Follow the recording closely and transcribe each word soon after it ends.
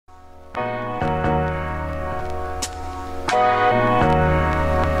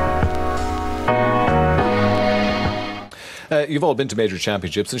You've all been to major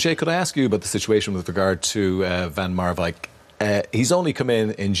championships, and Shay, could I ask you about the situation with regard to Van Marwijk? He's only come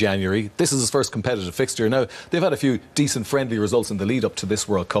in January. This is his first competitive fixture. Now, they've had a few decent friendly results in the lead up to this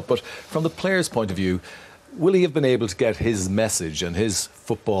World Cup, but from the player's point of view, will he have been able to get his message and his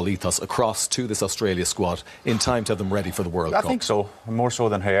football ethos across to this Australia squad in time to have them ready for the World Cup? I think so, more so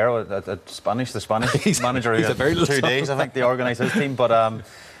than Herrera, the Spanish manager. He's a very little 2 days, I think, they organised his team. But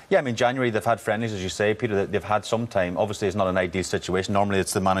yeah, I mean, January they've had friendlies, as you say, Peter. They've had some time. Obviously, it's not an ideal situation. Normally,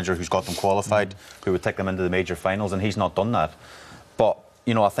 it's the manager who's got them qualified, who would take them into the major finals, and he's not done that. But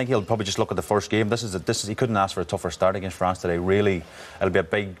you know, I think he'll probably just look at the first game. He couldn't ask for a tougher start against France today. Really, it'll be a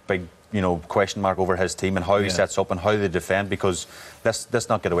big, question mark over his team and how he sets up and how they defend, because let's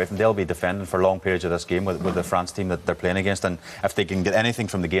not get away from it. They'll be defending for long periods of this game with the France team that they're playing against, and if they can get anything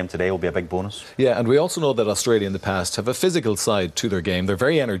from the game today, it will be a big bonus. Yeah, and we also know that Australia in the past have a physical side to their game. They're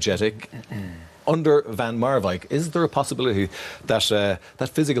very energetic. Under Van Marwijk, is there a possibility that that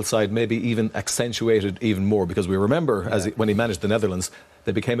physical side may be even accentuated even more? Because we remember, when he managed the Netherlands,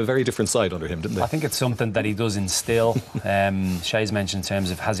 they became a very different side under him, didn't they? I think it's something that he does instill. Shay's mentioned in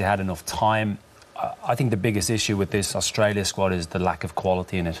terms of has he had enough time. I think the biggest issue with this Australia squad is the lack of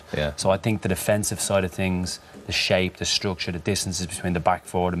quality in it. Yeah. So I think the defensive side of things, the shape, the structure, the distances between the back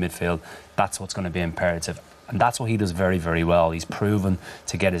four and the midfield, that's what's going to be imperative. And that's what he does very, very well. He's proven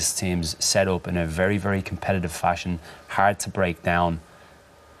to get his teams set up in a very, very competitive fashion, hard to break down,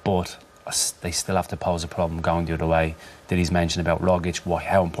 but they still have to pose a problem going the other way. That he's mentioned about Rogic,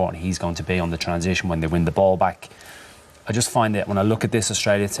 how important he's going to be on the transition when they win the ball back. I just find that when I look at this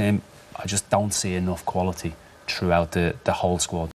Australia team, I just don't see enough quality throughout the whole squad.